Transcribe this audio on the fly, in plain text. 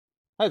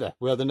Hi there,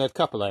 we are the nerd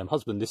couple. I am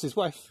husband, this is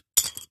wife.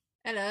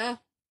 Hello.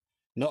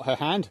 Not her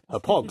hand, her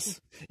pogs.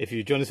 If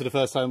you join us for the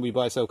first time, we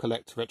buy, sell,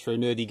 collect retro,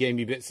 nerdy,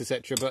 gamey bits,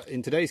 etc. But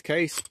in today's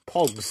case,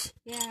 pogs.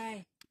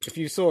 Yay. If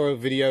you saw a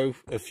video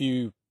a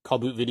few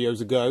Carboot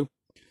videos ago,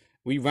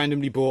 we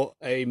randomly bought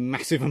a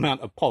massive amount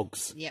of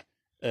pogs. Yep.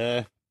 Do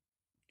you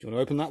want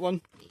to open that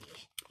one? Yeah.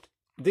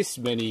 This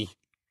many,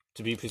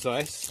 to be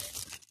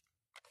precise.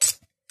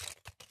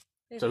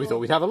 They've So we all- thought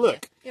we'd have a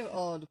look. Yeah,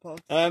 all the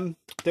pogs.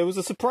 There was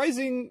a surprise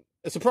in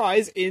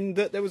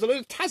that there was a load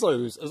of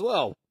Tazos as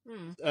well.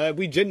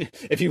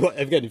 If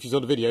you saw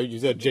the video, you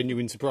saw a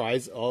genuine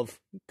surprise of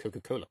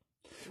Coca-Cola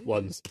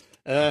ones.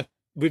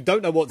 We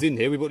don't know what's in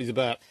here. We bought these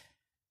about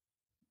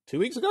 2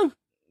 weeks ago.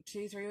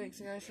 2-3 weeks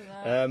ago, something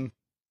like that.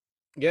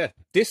 Yeah,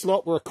 this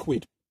lot were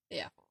 £1.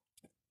 Yeah.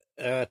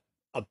 I'm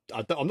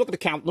not going to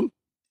count them.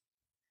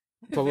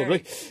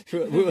 Probably.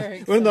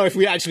 Very We'll know if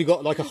we actually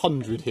got like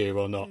 100 here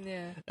or not.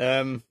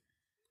 Yeah.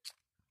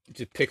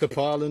 Just pick a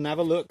pile and have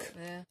a look.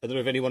 Yeah. I don't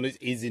know if anyone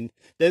is in.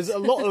 There's a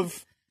lot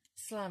of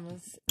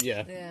Slammers.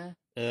 yeah.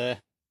 Yeah.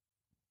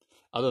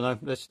 I don't know.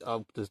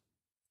 I'll just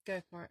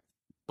Go for it.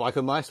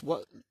 biker mice.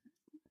 What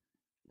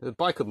the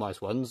biker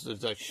mice ones?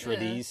 There's like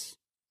shreddies.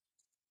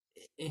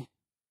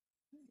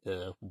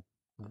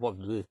 What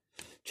the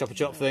chopper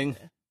chop thing?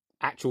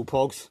 Actual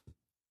pogs.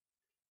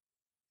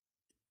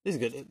 This is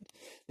good.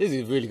 This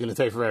is really going to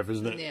take forever,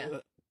 isn't it? Yeah.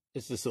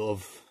 It's the sort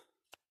of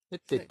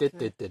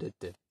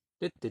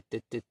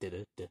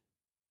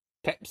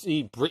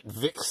Pepsi, Brit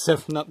Vic,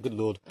 7-Up. Good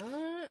lord.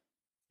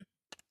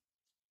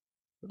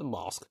 With a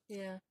mask.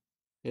 Yeah.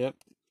 Yep.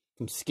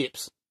 From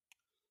Skips.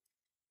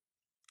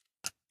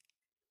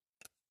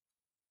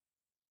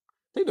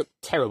 They look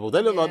terrible.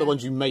 They look like the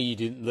ones you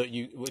made in that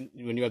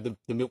when you had the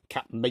milk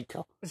cap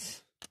maker.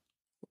 What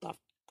the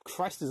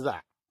Christ is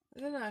that? I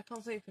don't know, I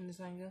can't see from this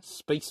angle.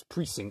 Space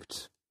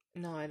Precinct.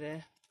 No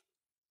idea.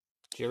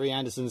 Jerry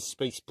Anderson's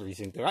Space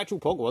Precinct. They're actual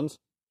Pog ones.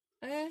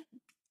 Oh, yeah?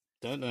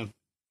 Don't know.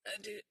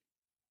 Dude.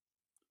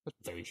 That's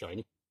very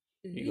shiny.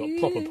 You got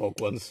proper Pog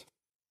ones.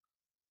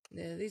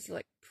 Yeah, these are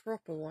like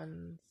proper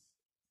ones.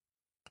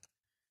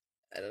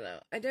 I don't know.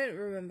 I don't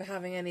remember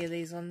having any of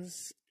these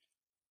ones.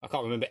 I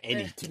can't remember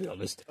any, to be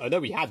honest. I know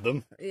we had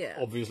them, Yeah.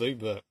 obviously,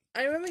 but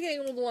I remember getting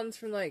all the ones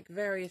from like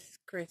various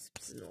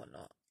crisps and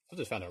whatnot. I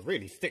just found a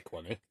really thick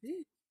one here.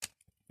 Yeah.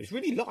 It's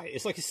really light.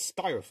 It's like a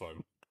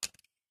styrofoam.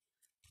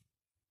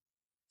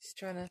 Just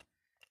trying to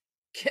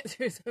get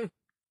through them.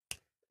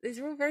 These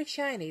are all very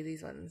shiny,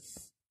 these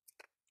ones.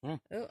 Yeah.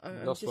 Oh,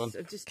 I'm Lost one.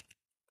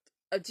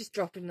 just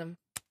dropping them.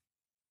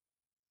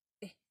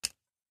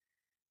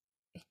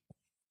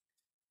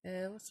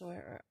 What's the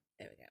way?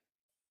 There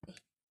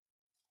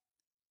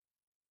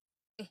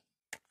we go.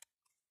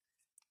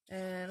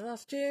 And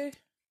last two.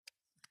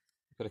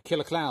 Got a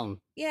killer clown.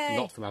 Yay!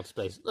 Not from outer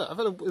space. Look, I've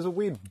had there's a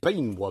weird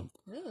Bane one.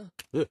 Oh,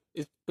 But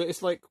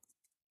it's like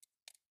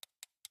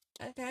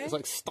okay. it's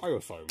like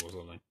styrofoam or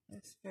something.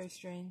 That's very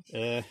strange.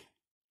 I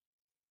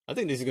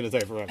think this is going to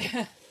take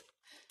forever,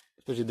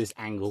 especially this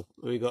angle.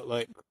 We got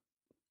like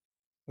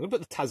I'm gonna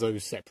put the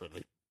Tazos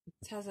separately.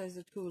 Tazos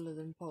are cooler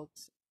than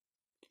Pogs.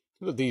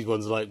 Look at these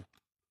ones like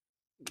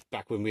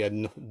back when we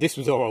had this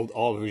was our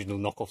original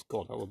knockoffs.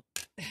 God, that one.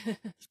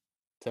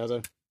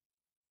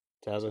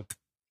 Tazo.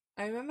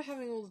 I remember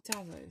having all the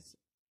Tazos.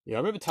 Yeah, I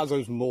remember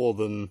Tazos more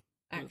than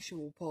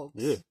Actual Pogs.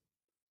 Yeah.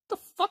 The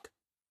fuck?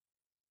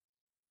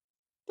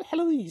 The hell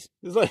are these?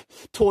 It's like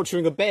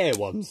torturing a bear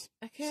ones.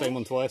 Okay. Same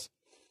one twice.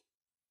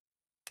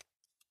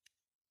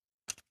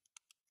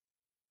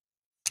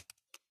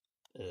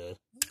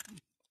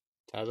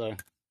 Tazo.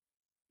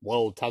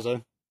 Wild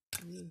Tazo.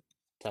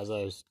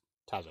 Tazos.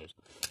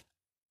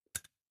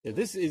 Yeah,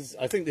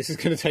 I think this is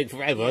going to take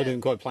forever. Yeah. I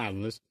didn't quite plan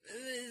on this.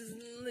 It's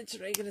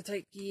literally going to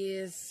take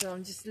years, so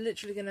I'm just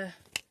literally going to...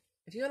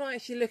 If you want to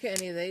actually look at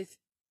any of these,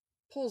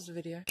 pause the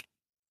video.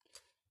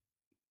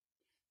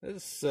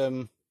 There's, I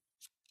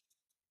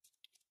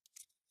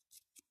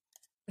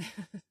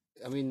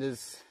mean,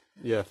 this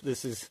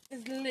is...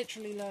 There's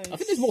literally loads. I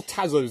think there's more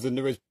Tazos than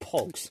there is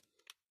Pogs.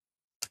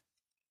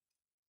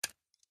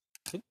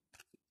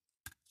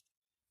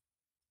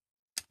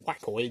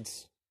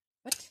 Whackoids.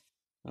 What?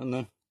 I don't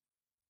know.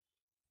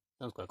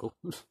 Sounds quite cool.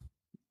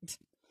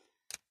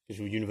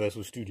 Visual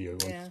Universal Studio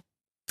one. Yeah.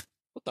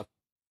 What the?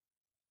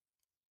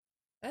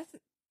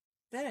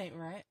 That ain't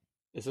right.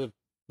 It's a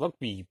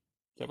rugby. Is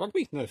that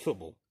rugby? No,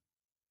 football.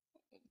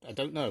 I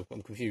don't know.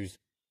 I'm confused.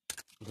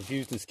 I'm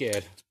confused and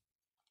scared.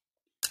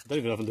 I don't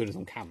even know if I'm doing this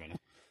on camera now.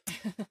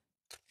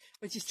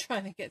 We're just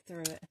trying to get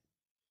through it.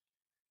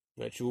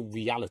 Virtual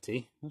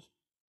reality.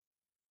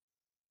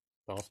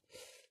 Pass.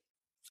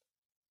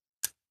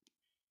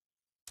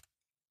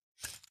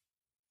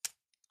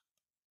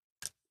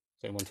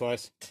 Same one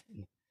twice.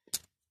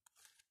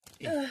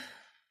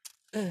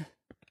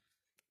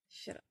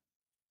 Shut up.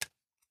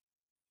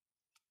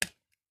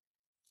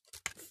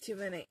 It's too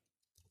many.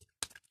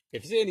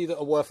 If you see any that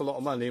are worth a lot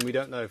of money and we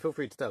don't know, feel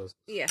free to tell us.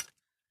 Yeah.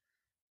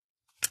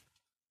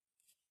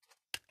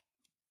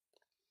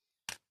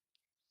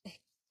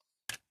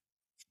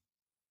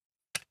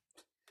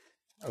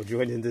 I'll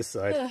join in this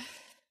side.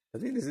 I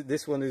think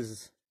this one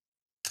is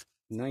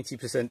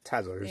 90%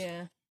 Tazos.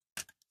 Yeah.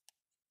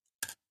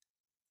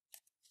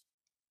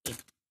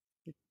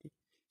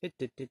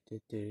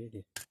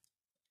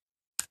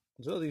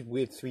 There's all these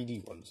weird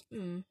 3D ones.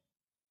 Mm.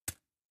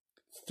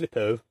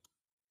 Flippo.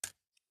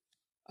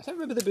 I don't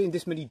remember there being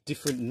this many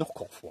different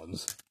knockoff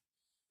ones.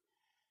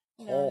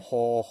 No.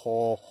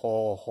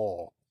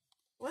 Haw.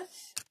 What?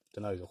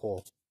 Don't know, the haw.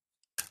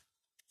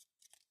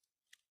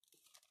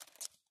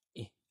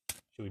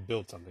 Should we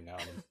build something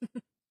out of them?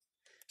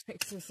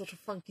 Make some sort of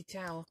funky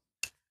tower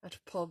out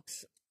of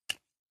Pogs.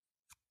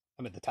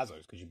 I meant the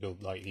Tazos, because you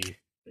build, like, you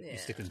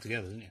stick them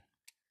together, didn't you?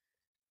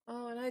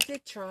 Oh, and I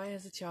did try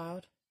as a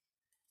child.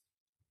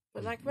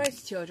 But like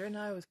most children,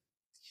 I was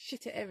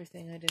shit at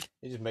everything I did.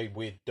 You just made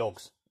weird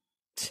dogs.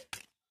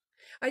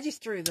 I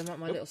just threw them at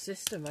my little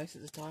sister most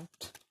of the time.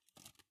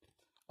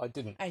 I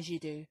didn't. As you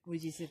do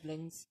with your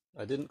siblings.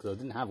 I didn't, because I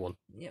didn't have one.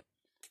 Yep.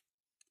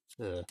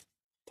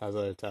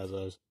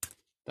 Tazos.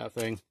 That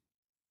thing.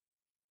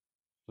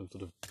 Some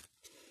sort of...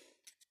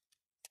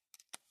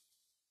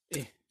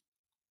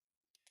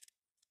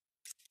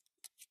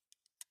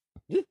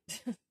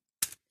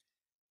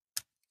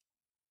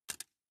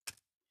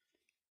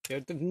 Yeah,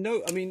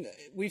 no, I mean,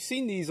 we've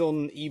seen these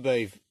on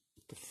eBay.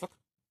 The fuck?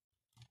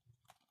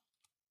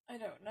 I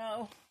don't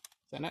know.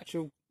 Is that an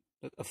actual...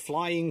 a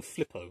flying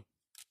Flippo?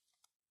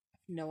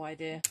 No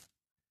idea.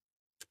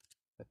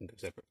 I think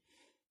it's separate.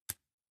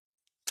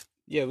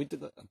 Yeah, we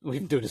did that. We've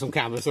been doing this on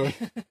camera, sorry.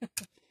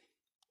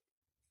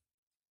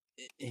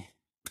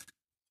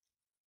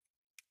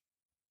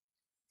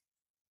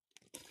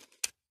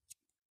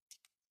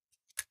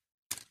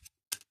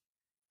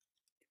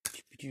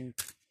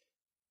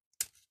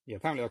 Yeah,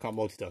 apparently I can't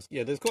multitask.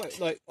 Yeah, there's quite,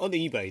 like, on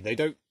eBay, they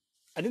don't...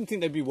 I didn't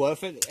think they'd be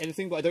worth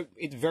anything, but I don't...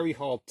 It's very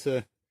hard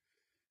to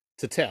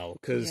tell,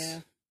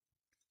 because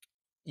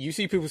you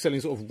see people selling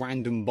sort of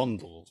random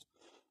bundles.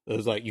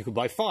 There's like, you could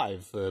buy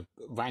 5 for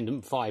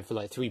random 5 for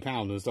like £3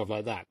 and stuff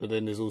like that. But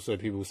then there's also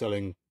people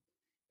selling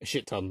a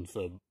shit ton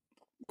for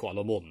quite a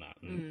lot more than that.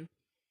 And,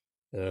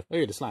 oh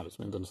yeah, the slammers.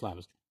 We haven't done the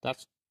slammers.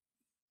 That's...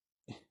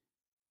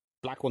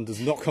 Black one does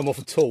not come off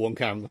at all on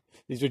camera.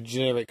 These are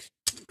generic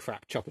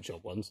crap chopper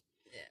chop ones.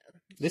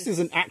 Yeah. This is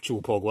an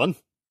actual Pog one.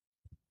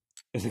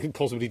 It's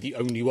possibly the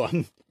only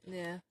one.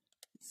 Yeah.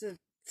 It's a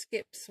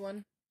Skips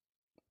one.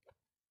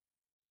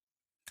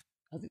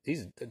 I think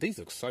these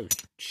look so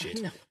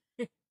shit. No.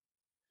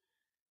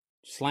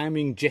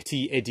 Slamming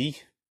Jetty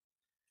Eddie.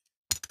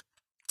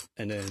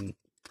 And then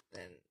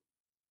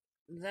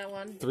that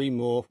one. 3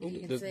 more.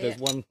 You can see there's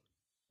it. one.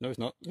 No, it's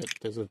not.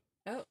 There's a...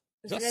 Oh.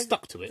 Is that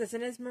stuck to it? There's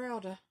an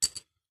Esmeralda.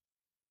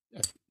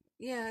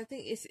 Yeah, I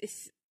think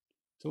it's...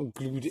 Someone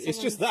glued it. It's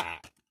just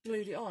that.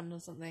 Glued it on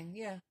or something,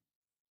 yeah.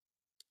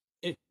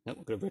 No,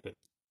 I'm going to rip it.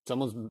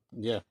 Someone's...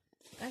 Yeah.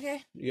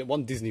 Okay. You get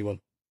one Disney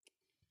one.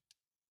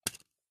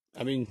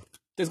 I mean,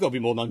 there's got to be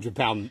more than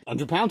 £100.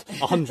 £100?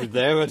 100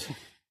 there.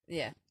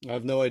 Yeah. I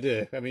have no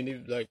idea. I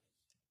mean, like...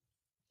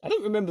 I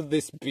don't remember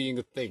this being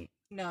a thing.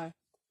 No.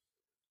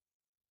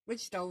 We're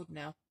just old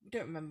now. We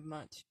don't remember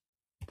much.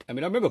 I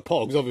mean, I remember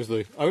Pogs,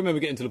 obviously. I remember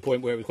getting to the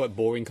point where it was quite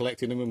boring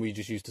collecting them and we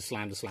just used to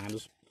slam the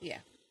slammers. Yeah.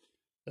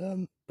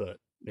 But,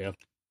 yeah.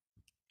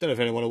 Don't know if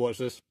anyone will watch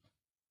this.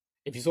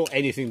 If you saw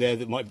anything there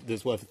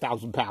that's worth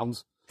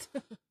 £1,000,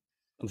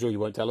 I'm sure you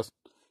won't tell us.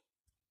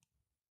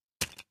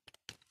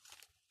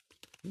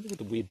 Look at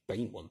the weird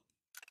Bane one.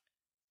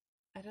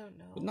 I don't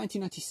know. But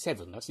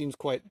 1997, that seems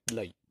quite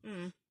late.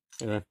 Mm.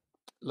 Anyway,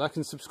 like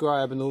and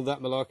subscribe and all that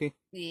malarkey.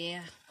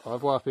 Yeah. Au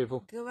revoir,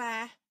 people.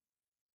 Goodbye.